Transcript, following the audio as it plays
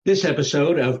This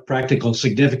episode of Practical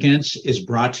Significance is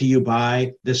brought to you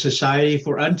by the Society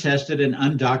for Untested and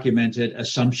Undocumented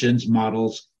Assumptions,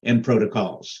 Models, and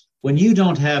Protocols. When you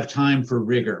don't have time for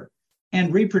rigor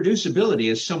and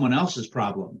reproducibility is someone else's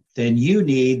problem, then you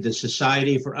need the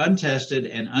Society for Untested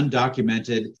and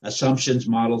Undocumented Assumptions,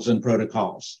 Models, and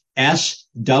Protocols, SWAMP.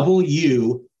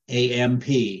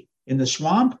 In the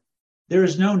swamp, there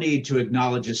is no need to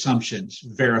acknowledge assumptions,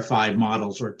 verify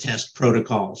models, or test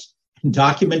protocols.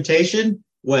 Documentation?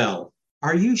 Well,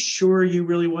 are you sure you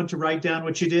really want to write down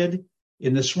what you did?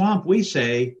 In the swamp, we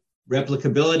say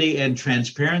replicability and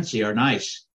transparency are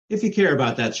nice if you care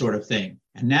about that sort of thing.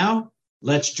 And now,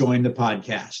 let's join the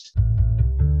podcast.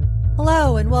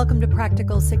 Hello, and welcome to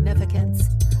Practical Significance,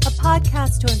 a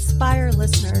podcast to inspire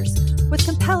listeners with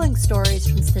compelling stories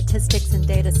from statistics and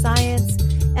data science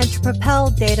and to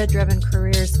propel data-driven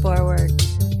careers forward.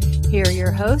 Here are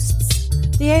your hosts,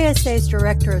 the ASA's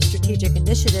Director of Strategic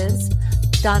Initiatives,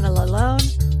 Donna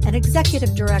Lalone, and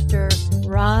Executive Director,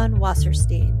 Ron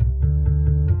Wasserstein.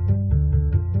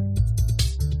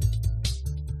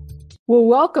 Well,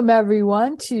 welcome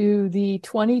everyone to the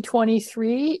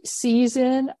 2023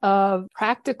 season of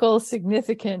Practical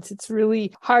Significance. It's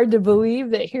really hard to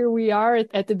believe that here we are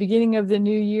at the beginning of the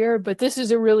new year, but this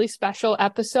is a really special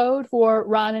episode for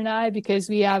Ron and I because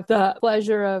we have the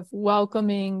pleasure of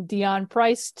welcoming Deon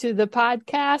Price to the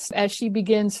podcast as she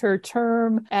begins her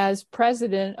term as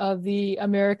president of the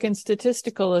American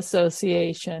Statistical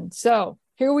Association. So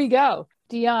here we go.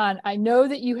 Deon, I know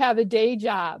that you have a day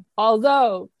job,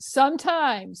 although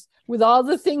sometimes with all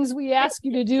the things we ask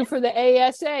you to do for the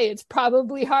ASA, it's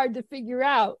probably hard to figure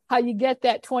out how you get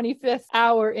that 25th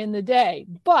hour in the day.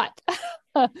 But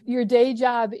your day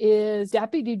job is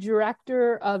Deputy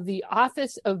Director of the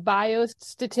Office of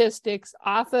Biostatistics,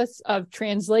 Office of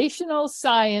Translational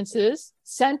Sciences,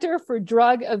 Center for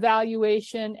Drug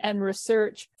Evaluation and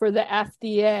Research for the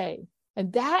FDA.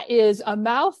 And that is a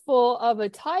mouthful of a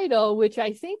title, which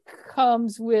I think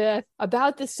comes with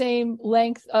about the same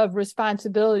length of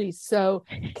responsibilities. So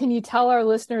can you tell our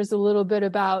listeners a little bit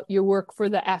about your work for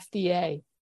the FDA?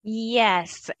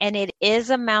 Yes, and it is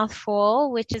a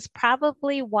mouthful, which is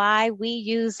probably why we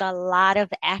use a lot of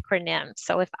acronyms.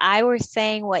 So if I were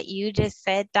saying what you just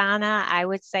said, Donna, I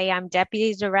would say I'm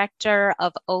Deputy Director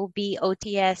of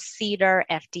OBOTS CDER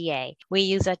FDA. We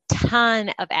use a ton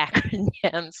of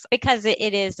acronyms because it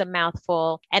is a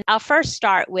mouthful. And I'll first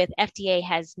start with FDA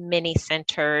has many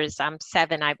centers,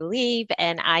 7, I believe,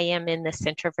 and I am in the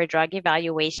Center for Drug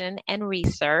Evaluation and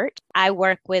Research. I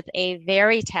work with a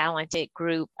very talented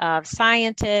group of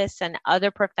scientists and other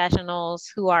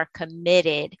professionals who are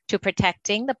committed to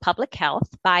protecting the public health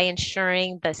by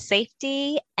ensuring the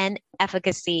safety and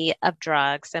efficacy of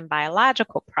drugs and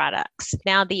biological products.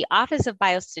 Now, the Office of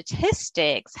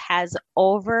Biostatistics has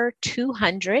over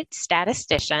 200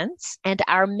 statisticians, and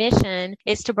our mission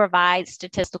is to provide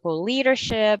statistical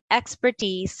leadership,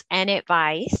 expertise, and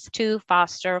advice to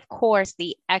foster, of course,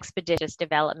 the expeditious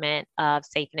development of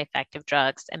safe and effective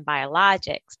drugs and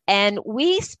biologics. And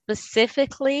we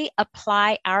specifically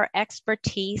apply our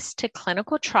expertise to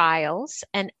clinical trials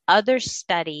and other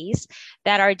studies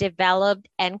that are developed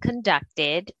and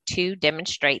conducted to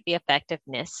demonstrate the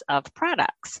effectiveness of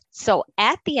products. So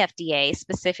at the FDA,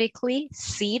 specifically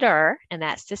CDER, and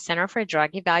that's the Center for Drug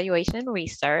Evaluation and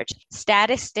Research,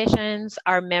 statisticians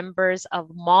are members of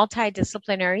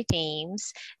multidisciplinary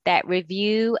teams that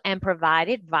review and provide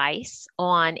advice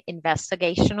on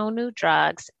investigational new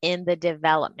drugs in the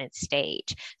development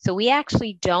stage. So we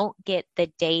actually don't get the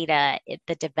data at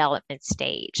the development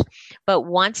stage. But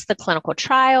once the clinical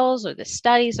trials or the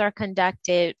studies are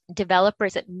conducted,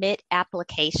 developers submit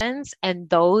applications, and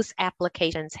those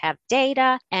applications have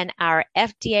data, and our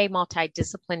FDA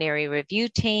multidisciplinary review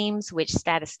teams, which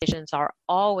statisticians are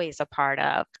always a part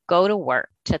of, go to work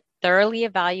to thoroughly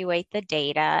evaluate the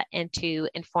data and to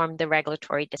inform the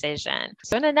regulatory decision.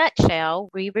 So in a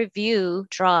nutshell, we review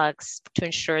drugs to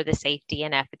ensure the safety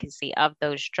and efficacy of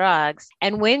those drugs.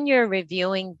 And when you're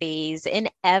reviewing these,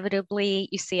 inevitably,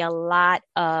 you see a lot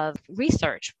of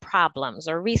research problems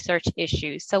or research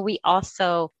issues. So we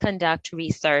also conduct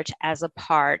research as a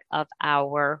part of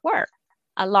our work.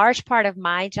 A large part of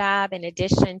my job, in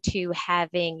addition to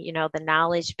having, the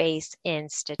knowledge base in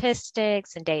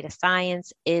statistics and data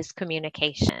science, is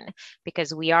communication,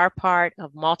 because we are part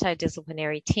of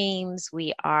multidisciplinary teams.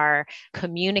 We are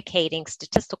communicating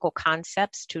statistical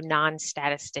concepts to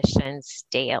non-statisticians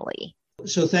daily.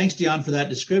 So thanks, Deon, for that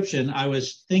description. I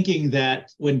was thinking that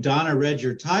when Donna read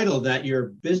your title, that your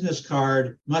business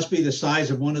card must be the size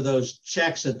of one of those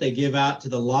checks that they give out to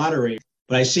the lottery.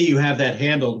 but I see you have that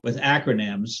handled with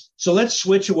acronyms. So let's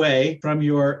switch away from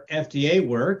your FDA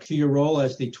work to your role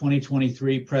as the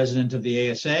 2023 president of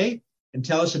the ASA and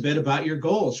tell us a bit about your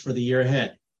goals for the year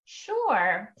ahead.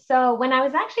 Sure. So when I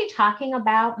was actually talking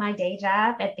about my day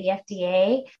job at the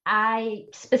FDA, I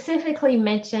specifically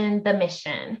mentioned the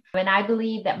mission. And I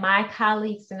believe that my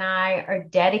colleagues and I are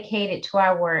dedicated to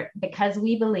our work because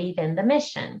we believe in the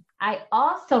mission. I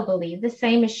also believe the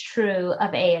same is true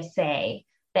of ASA.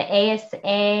 The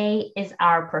ASA is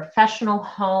our professional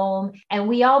home, and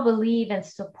we all believe and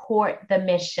support the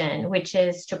mission, which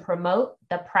is to promote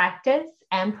the practice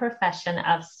and profession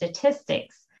of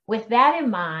statistics. With that in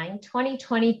mind,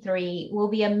 2023 will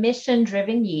be a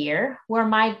mission-driven year where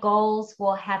my goals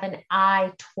will have an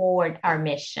eye toward our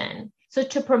mission. So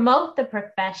to promote the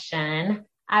profession,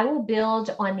 I will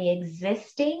build on the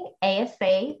existing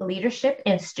ASA Leadership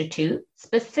Institute.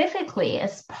 Specifically,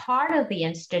 as part of the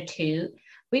Institute,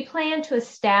 we plan to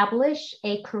establish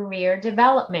a career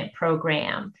development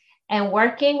program. And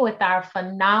working with our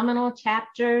phenomenal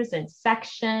chapters and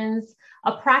sections,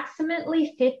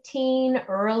 approximately 15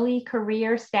 early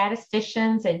career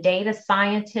statisticians and data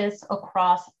scientists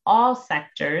across all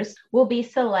sectors will be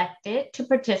selected to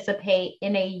participate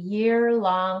in a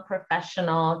year-long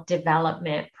professional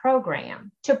development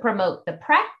program. To promote the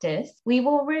practice, we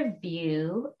will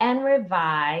review and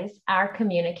revise our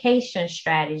communication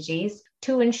strategies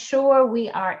to ensure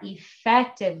we are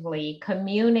effectively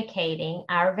communicating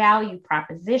our value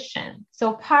proposition.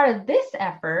 So part of this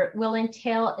effort will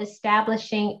entail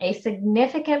establishing a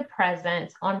significant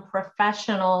presence on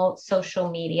professional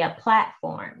social media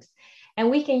platforms.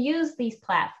 And we can use these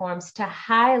platforms to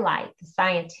highlight the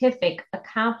scientific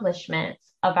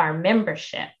accomplishments of our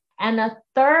membership. And a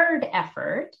third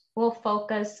effort will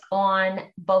focus on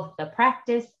both the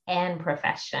practice and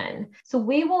profession. So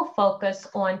we will focus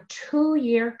on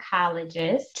two-year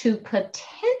colleges to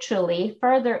potentially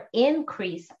further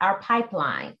increase our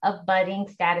pipeline of budding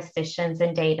statisticians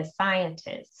and data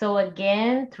scientists. So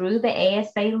again, through the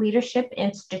ASA Leadership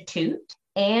Institute,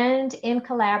 and in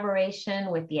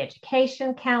collaboration with the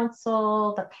Education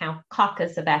Council, the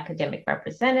Caucus of Academic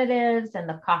Representatives, and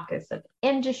the Caucus of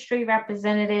Industry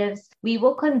Representatives, we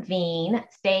will convene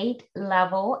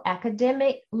state-level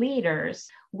academic leaders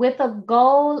with a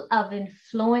goal of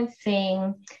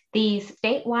influencing these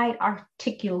statewide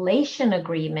articulation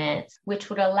agreements, which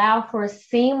would allow for a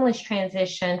seamless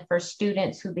transition for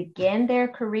students who begin their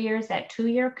careers at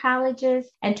two-year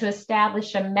colleges and to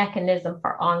establish a mechanism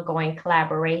for ongoing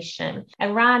collaboration.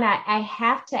 And Ron, I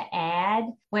have to add,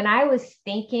 when I was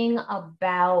thinking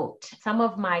about some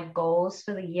of my goals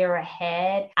for the year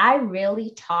ahead, I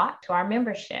really talked to our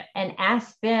membership and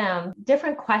asked them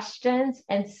different questions.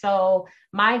 And so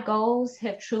my goals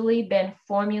have truly been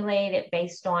formulated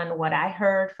based on what I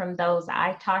heard from those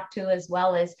I talked to, as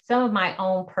well as some of my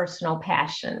own personal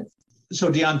passions. So,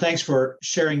 Dion, thanks for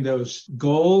sharing those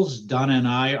goals. Donna and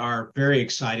I are very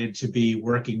excited to be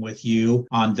working with you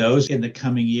on those in the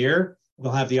coming year.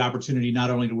 We'll have the opportunity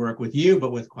not only to work with you,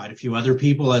 but with quite a few other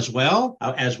people as well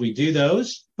as we do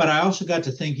those. But I also got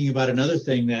to thinking about another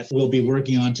thing that we'll be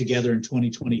working on together in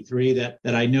 2023 that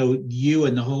I know you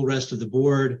and the whole rest of the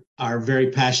board are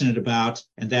very passionate about,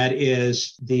 and that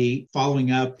is the following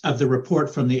up of the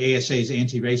report from the ASA's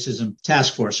Anti-Racism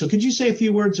Task Force. So could you say a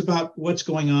few words about what's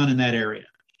going on in that area?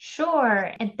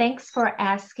 Sure. And thanks for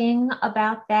asking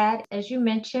about that. As you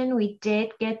mentioned, we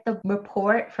did get the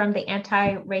report from the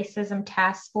Anti-Racism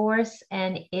Task Force,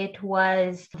 and it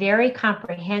was very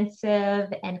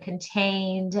comprehensive and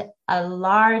contained a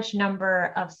large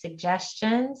number of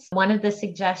suggestions. One of the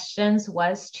suggestions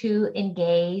was to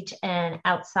engage an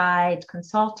outside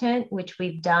consultant, which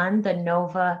we've done, the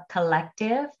Nova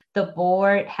Collective. The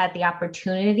board had the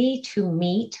opportunity to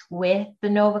meet with the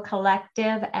Nova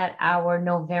Collective at our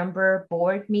November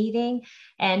board meeting.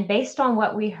 And based on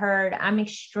what we heard, I'm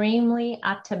extremely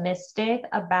optimistic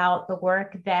about the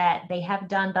work that they have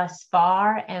done thus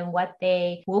far and what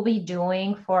they will be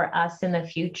doing for us in the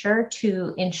future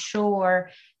to ensure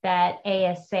that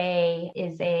ASA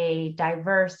is a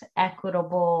diverse,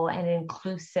 equitable, and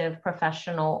inclusive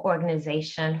professional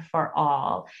organization for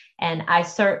all. And I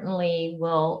certainly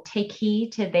will take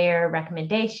heed to their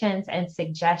recommendations and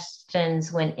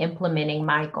suggestions when implementing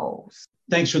my goals.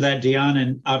 Thanks for that, Dion.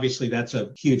 And obviously that's a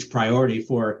huge priority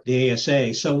for the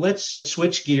ASA. So let's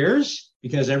switch gears,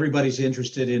 because everybody's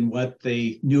interested in what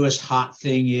the newest hot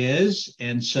thing is.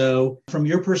 And so from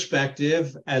your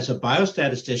perspective as a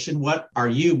biostatistician, what are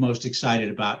you most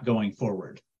excited about going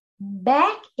forward?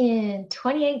 Back in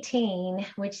 2018,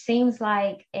 which seems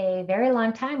like a very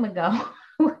long time ago,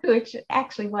 which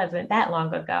actually wasn't that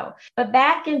long ago. But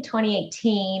back in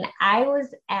 2018, I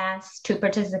was asked to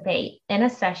participate in a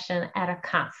session at a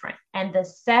conference. And the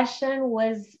session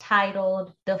was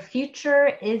titled, "The Future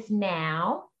is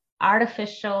Now,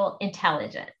 Artificial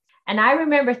Intelligence." And I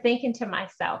remember thinking to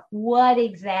myself, what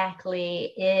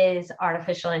exactly is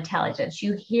artificial intelligence?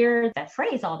 You hear that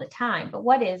phrase all the time, but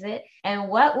what is it? And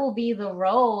what will be the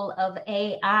role of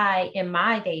AI in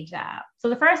my day job? So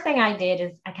the first thing I did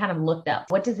is I kind of looked up,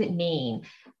 what does it mean?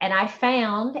 And I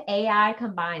found AI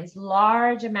combines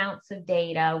large amounts of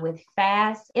data with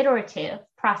fast, iterative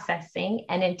processing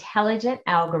and intelligent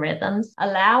algorithms,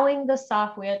 allowing the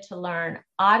software to learn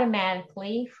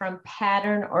automatically from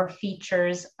pattern or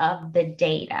features of the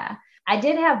data. I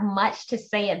did have much to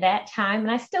say at that time,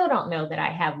 and I still don't know that I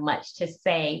have much to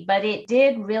say, but it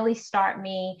did really start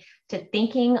me to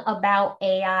thinking about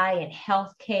AI in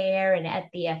healthcare and at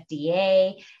the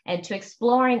FDA, and to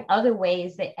exploring other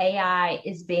ways that AI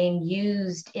is being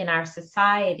used in our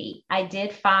society. I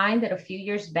did find that a few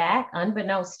years back,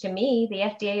 unbeknownst to me, the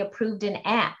FDA approved an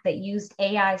app that used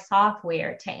AI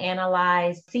software to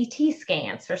analyze CT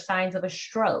scans for signs of a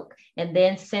stroke and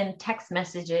then send text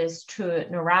messages to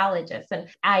neurologists. And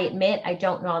I admit I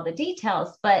don't know all the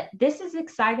details, but this is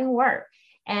exciting work.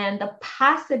 And the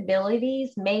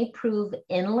possibilities may prove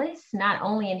endless, not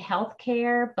only in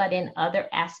healthcare, but in other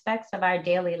aspects of our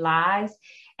daily lives.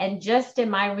 And just in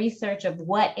my research of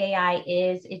what AI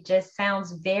is, it just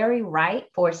sounds very right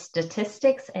for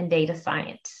statistics and data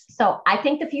science. So I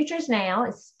think the future is now,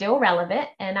 it's still relevant,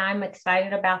 and I'm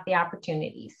excited about the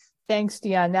opportunities. Thanks,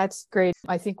 Deanne. That's great.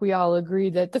 I think we all agree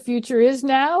that the future is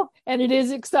now, and it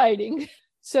is exciting.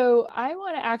 So I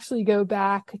want to actually go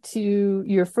back to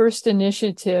your first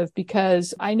initiative,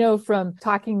 because I know from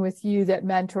talking with you that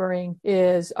mentoring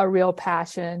is a real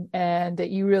passion and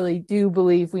that you really do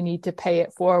believe we need to pay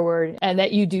it forward, and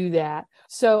that you do that.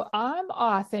 So I'm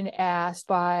often asked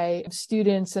by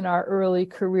students and our early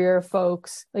career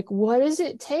folks, like, what does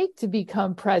it take to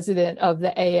become president of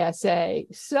the ASA?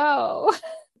 So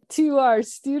to our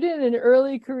student and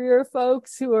early career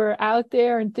folks who are out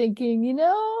there and thinking,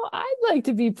 I'd like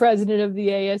to be president of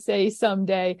the ASA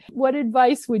someday, what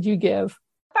advice would you give?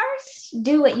 First,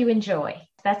 do what you enjoy.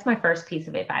 That's my first piece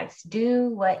of advice. Do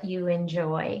what you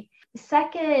enjoy.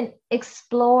 Second,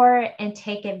 explore and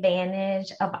take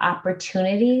advantage of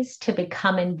opportunities to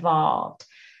become involved.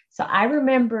 So I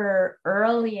remember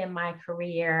early in my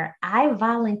career, I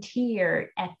volunteered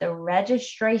at the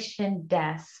registration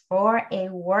desk for a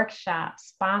workshop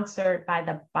sponsored by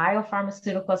the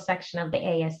biopharmaceutical section of the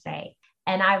ASA.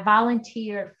 And I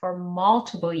volunteered for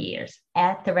multiple years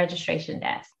at the registration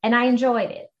desk, and I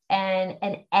enjoyed it. And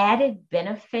an added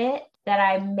benefit that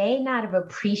I may not have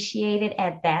appreciated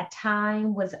at that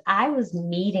time was I was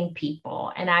meeting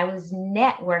people and I was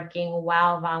networking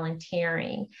while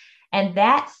volunteering. And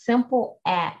that simple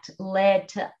act led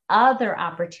to other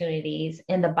opportunities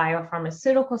in the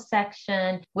biopharmaceutical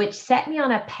section, which set me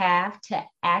on a path to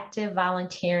active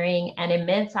volunteering and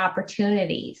immense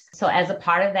opportunities. So as a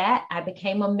part of that, I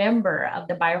became a member of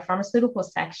the biopharmaceutical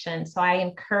section. So I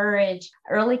encourage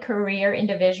early career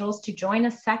individuals to join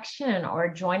a section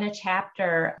or join a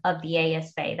chapter of the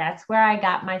ASA. That's where I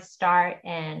got my start,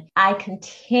 and I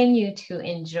continue to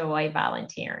enjoy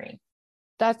volunteering.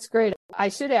 That's great. I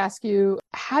should ask you,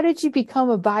 how did you become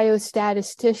a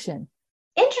biostatistician?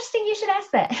 Interesting, you should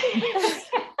ask that.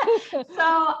 So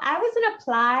I was an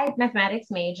applied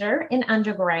mathematics major in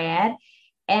undergrad,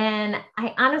 and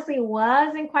I honestly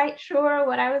wasn't quite sure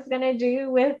what I was going to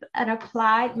do with an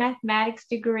applied mathematics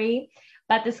degree.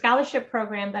 But the scholarship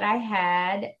program that I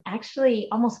had actually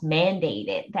almost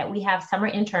mandated that we have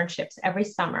summer internships every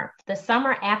summer. The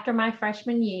summer after my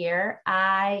freshman year,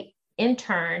 I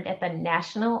interned at the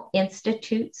National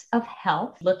Institutes of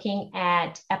Health looking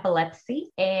at epilepsy.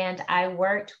 And I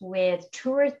worked with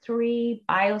 2 or 3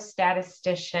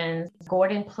 biostatisticians.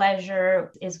 Gordon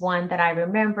Pleasure is one that I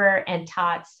remember, and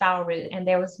Todd Saurut. And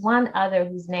there was one other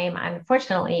whose name,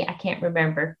 unfortunately, I can't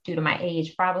remember due to my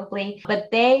age probably. But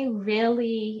they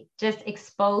really just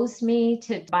exposed me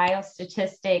to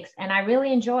biostatistics, and I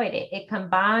really enjoyed it. It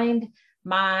combined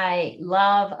my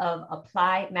love of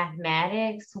applied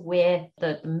mathematics with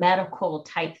the medical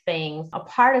type things. A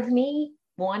part of me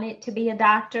wanted to be a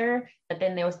doctor, but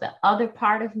then there was the other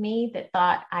part of me that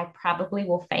thought I probably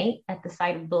will faint at the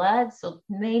sight of blood, so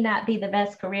may not be the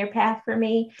best career path for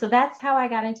me. So that's how I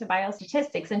got into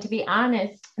biostatistics. And to be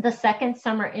honest, the second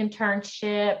summer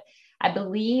internship, I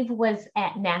believe, was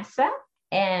at NASA,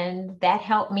 and that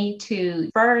helped me to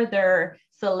further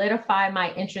solidify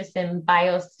my interest in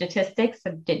biostatistics.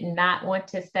 I did not want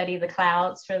to study the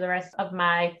clouds for the rest of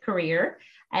my career.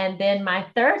 And then my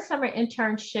third summer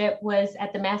internship was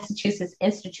at the Massachusetts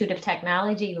Institute of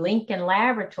Technology, Lincoln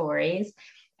Laboratories.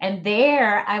 And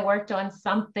there I worked on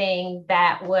something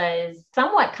that was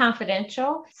somewhat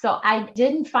confidential. So I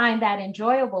didn't find that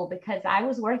enjoyable because I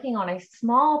was working on a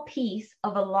small piece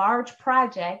of a large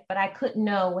project, but I couldn't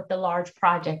know what the large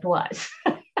project was.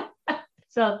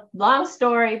 So long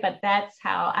story, but that's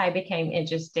how I became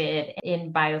interested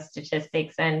in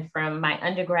biostatistics. And from my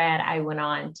undergrad, I went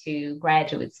on to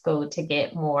graduate school to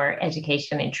get more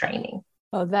education and training.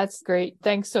 Oh, that's great.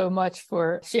 Thanks so much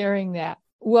for sharing that.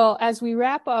 Well, as we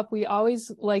wrap up, we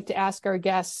always like to ask our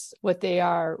guests what they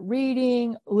are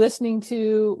reading, listening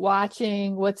to,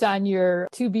 watching, what's on your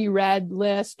to be read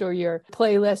list or your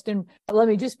playlist. And let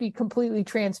me just be completely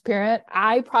transparent.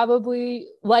 I probably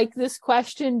like this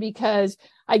question because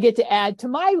I get to add to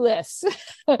my list.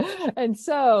 And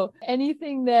so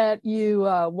anything that you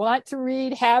want to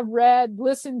read, have read,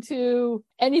 listen to,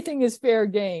 anything is fair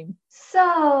game.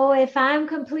 So if I'm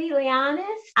completely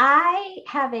honest, I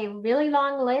have a really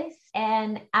long list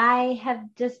and I have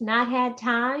just not had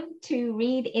time to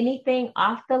read anything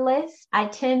off the list. I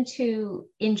tend to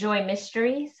enjoy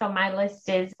mystery. So my list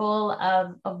is full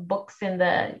of books in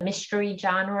the mystery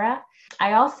genre.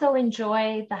 I also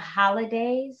enjoy the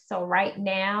holidays. So right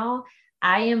now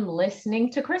I am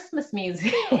listening to Christmas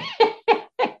music.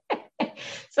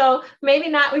 So maybe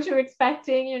not what you're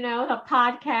expecting, a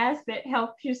podcast that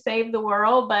helps you save the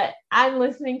world, but I'm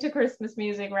listening to Christmas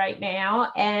music right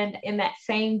now. And in that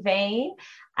same vein,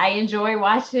 I enjoy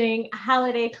watching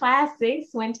holiday classics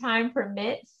when time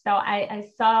permits. So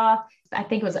I saw, I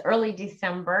think it was early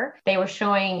December, they were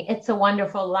showing It's a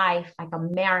Wonderful Life, like a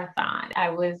marathon. I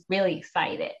was really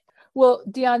excited. Well,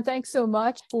 Dion, thanks so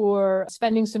much for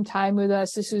spending some time with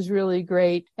us. This is really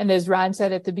great. And as Ron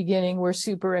said at the beginning, we're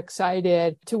super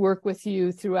excited to work with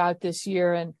you throughout this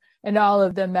year and all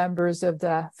of the members of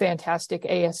the fantastic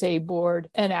ASA board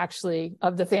and actually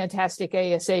of the fantastic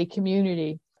ASA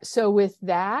community. So with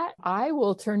that, I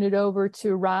will turn it over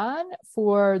to Ron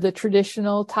for the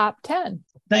traditional top 10.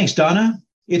 Thanks, Donna.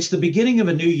 It's the beginning of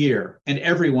a new year, and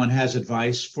everyone has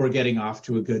advice for getting off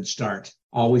to a good start.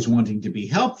 Always wanting to be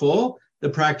helpful, the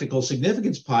Practical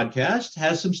Significance podcast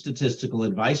has some statistical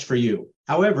advice for you.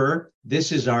 However,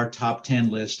 this is our top 10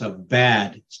 list of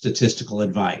bad statistical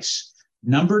advice.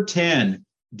 Number 10,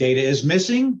 data is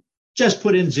missing? Just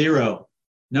put in 0.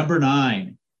 Number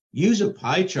 9, use a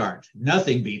pie chart.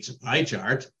 Nothing beats a pie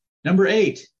chart. Number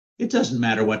 8, it doesn't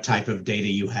matter what type of data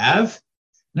you have.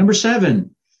 Number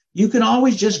 7, you can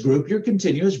always just group your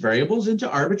continuous variables into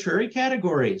arbitrary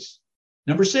categories.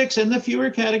 Number 6, and the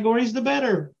fewer categories, the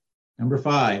better. Number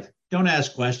 5, don't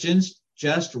ask questions,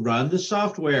 just run the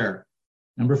software.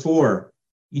 Number 4,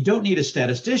 you don't need a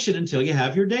statistician until you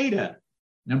have your data.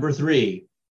 Number 3,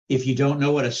 if you don't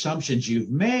know what assumptions you've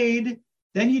made,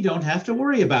 then you don't have to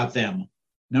worry about them.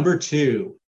 Number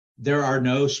 2, there are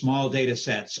no small data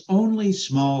sets, only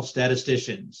small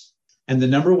statisticians. And the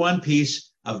number 1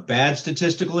 piece of bad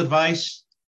statistical advice,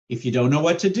 if you don't know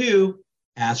what to do,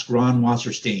 ask Ron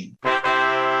Wasserstein.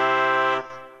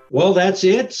 Well, that's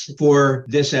it for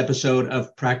this episode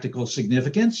of Practical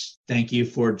Significance. Thank you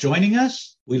for joining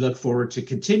us. We look forward to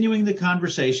continuing the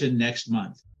conversation next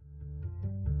month.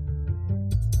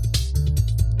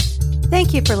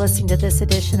 Thank you for listening to this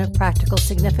edition of Practical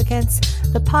Significance,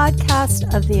 the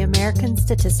podcast of the American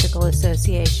Statistical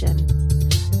Association.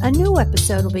 A new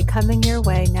episode will be coming your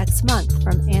way next month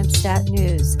from AmStat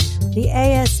News, the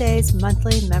ASA's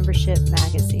monthly membership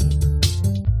magazine.